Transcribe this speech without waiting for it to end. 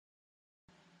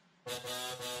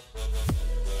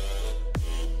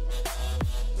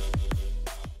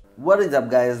What is up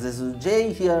guys, this is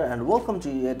Jay here and welcome to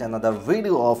yet another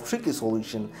video of Tricky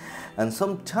Solution. And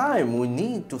sometime we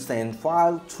need to send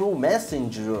file through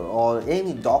Messenger or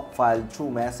any doc file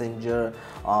through Messenger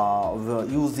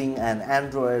using an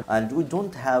Android, and we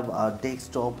don't have a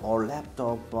desktop or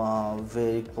laptop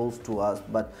very close to us,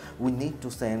 but we need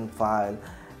to send file.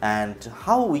 And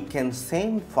how we can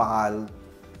send file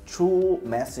through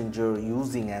Messenger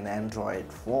using an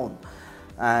Android phone.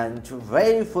 And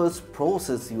very first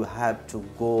process, you have to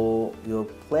go your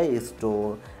Play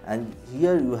Store, and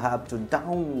here you have to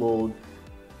download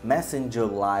Messenger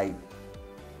Lite.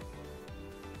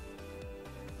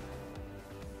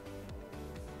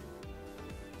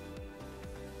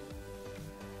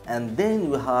 And then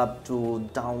you have to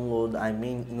download,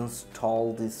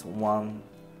 install this one.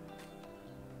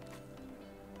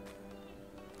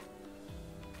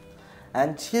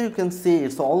 And here you can see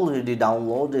it's already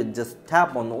downloaded. Just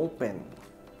tap on open,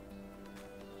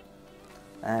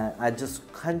 and I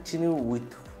just continue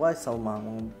with Faisal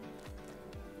Mahmood,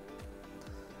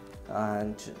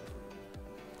 and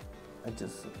I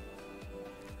just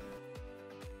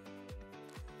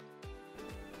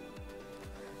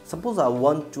suppose I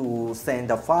want to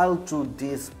send a file to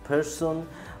this person.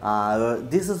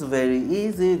 This is very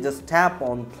easy. Just tap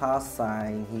on plus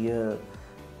sign here,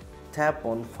 tap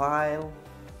on file,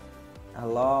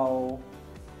 allow,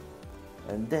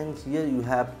 and then here you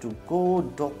have to go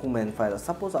document file.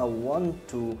 Suppose I want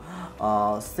to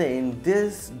send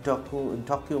this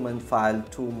document file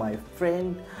to my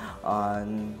friend,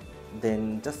 and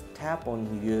then just tap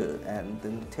on here and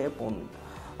then tap on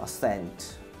send.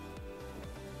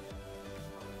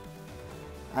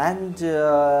 And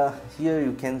here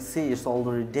you can see it's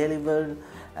already delivered,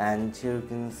 and here you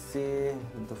can see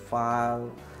the file.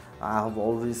 I have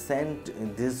already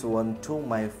sent this one to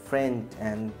my friend,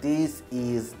 and this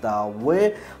is the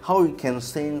way how you can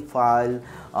send file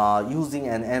using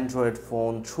an Android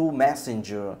phone through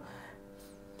Messenger.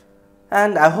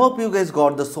 And I hope you guys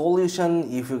got the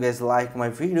solution. If you guys like my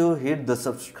video, hit the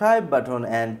subscribe button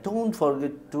and don't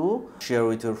forget to share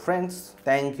with your friends.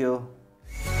 Thank you.